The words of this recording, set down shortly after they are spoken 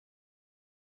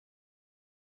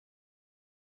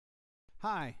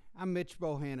Hi, I'm Mitch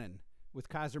Bohannon with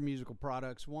Kyser Musical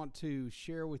Products. Want to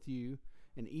share with you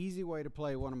an easy way to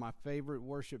play one of my favorite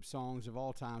worship songs of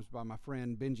all times by my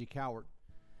friend Benji Cowart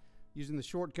using the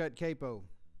Short-Cut Capo.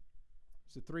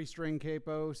 It's a 3-string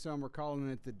capo. Some are calling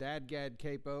it the Dadgad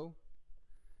Capo.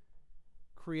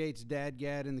 Creates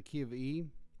Dadgad in the key of E.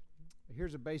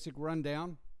 Here's a basic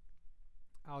rundown.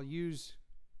 I'll use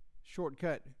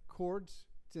shortcut chords.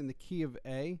 It's in the key of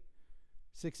A,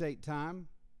 6/8 time.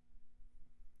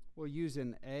 We'll use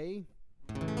an A,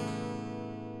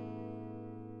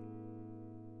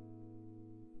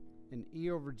 an E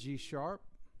over G sharp,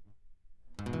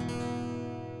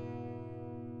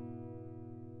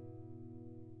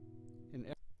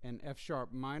 an F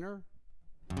sharp minor,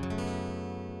 and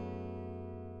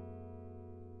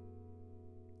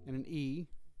an E.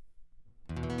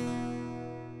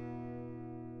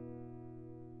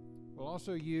 We'll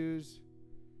also use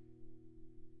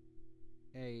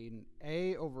an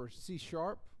A over C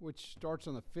sharp, which starts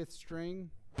on the 5th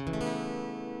string, a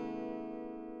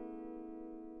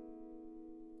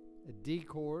D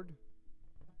chord,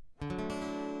 and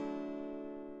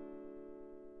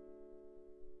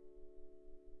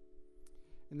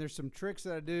there's some tricks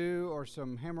that I do, or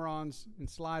some hammer-ons and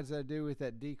slides that I do with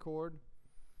that D chord.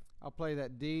 I'll play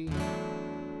that D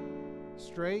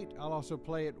straight. I'll also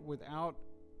play it without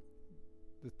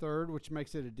the 3rd, which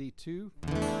makes it a D2.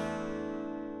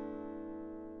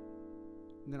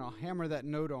 And then I'll hammer that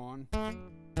note on. And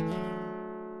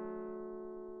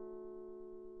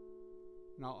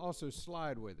I'll also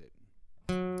slide with it.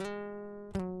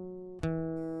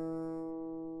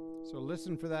 So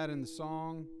listen for that in the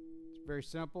song. It's very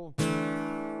simple.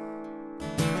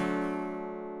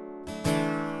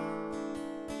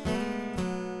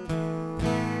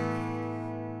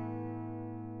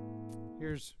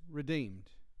 Here's Redeemed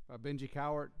by Benji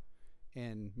Cowart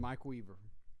and Mike Weaver.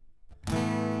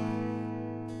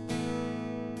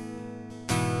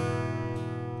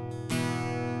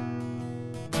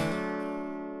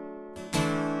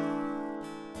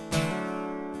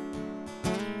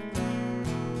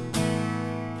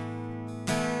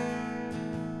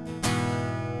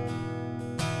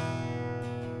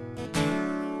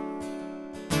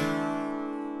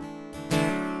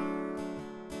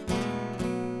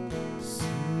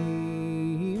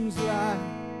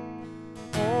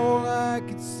 I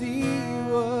could see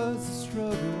was a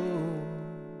struggle.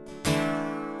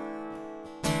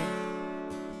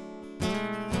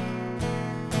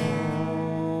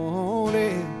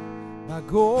 Haunted by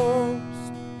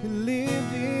ghosts who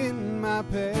lived in my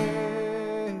past.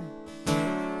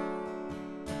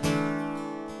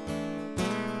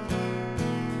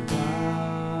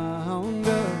 Wound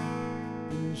up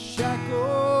in the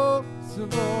shackles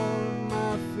of all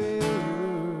my failures.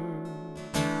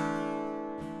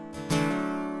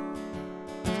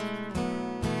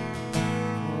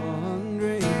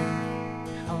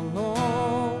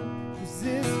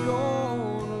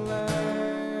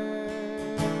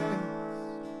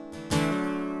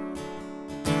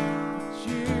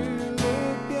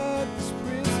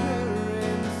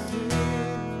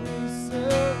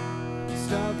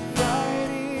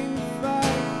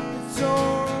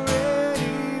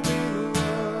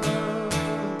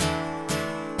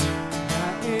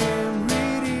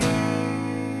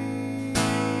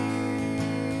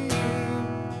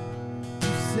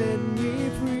 Set me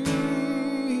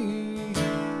free,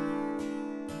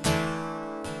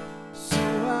 so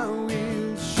I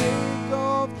will shake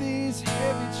off these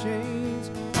heavy chains,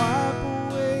 wipe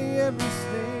away every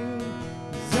stain,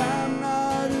 'cause I'm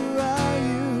not who I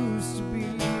used to be.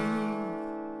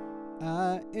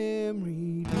 I am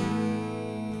redeemed.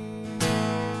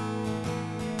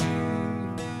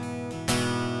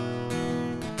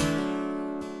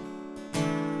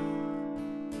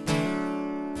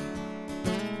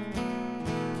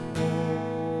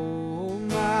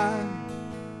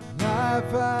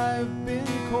 I've been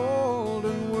called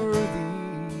unworthy,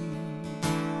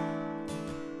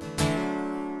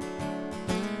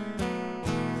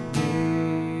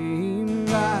 named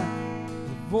by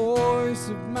the voice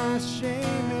of my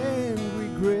shame and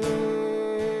regret.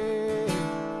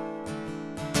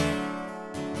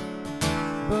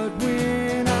 But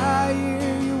when I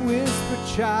hear you whisper,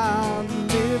 child,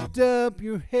 lift up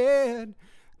your head,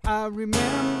 I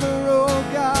remember, oh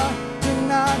God, you're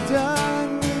not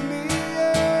done with me.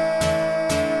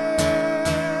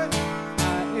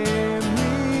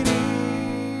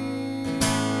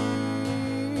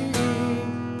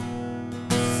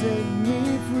 Set me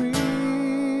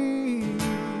free,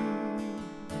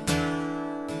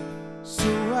 so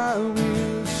I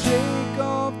will shake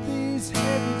off these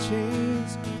heavy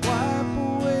chains, wipe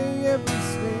away every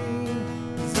stain,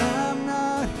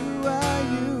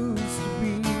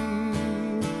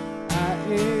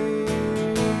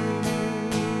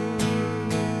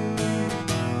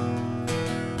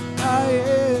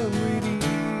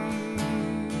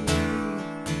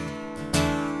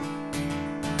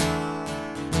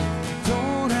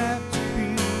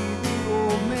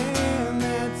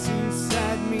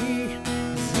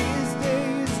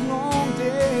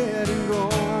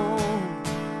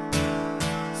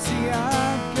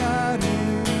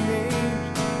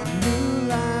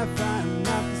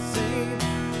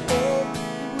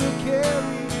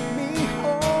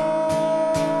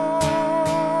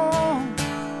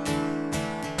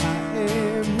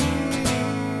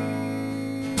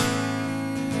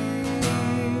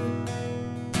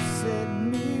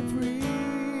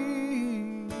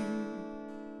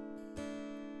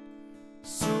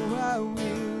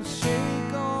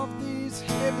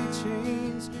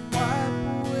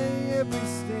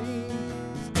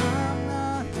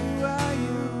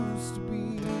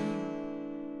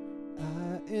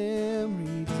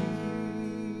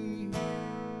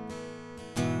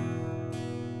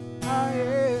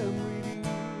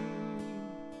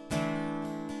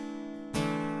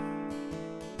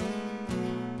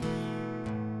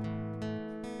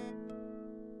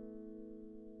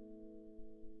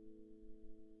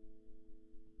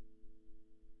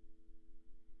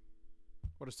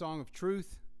 What a song of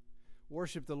truth.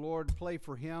 Worship the Lord, play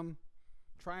for Him.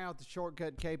 Try out the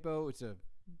Short-Cut Capo. It's a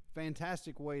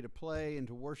fantastic way to play and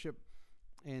to worship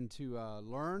and to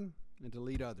learn and to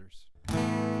lead others.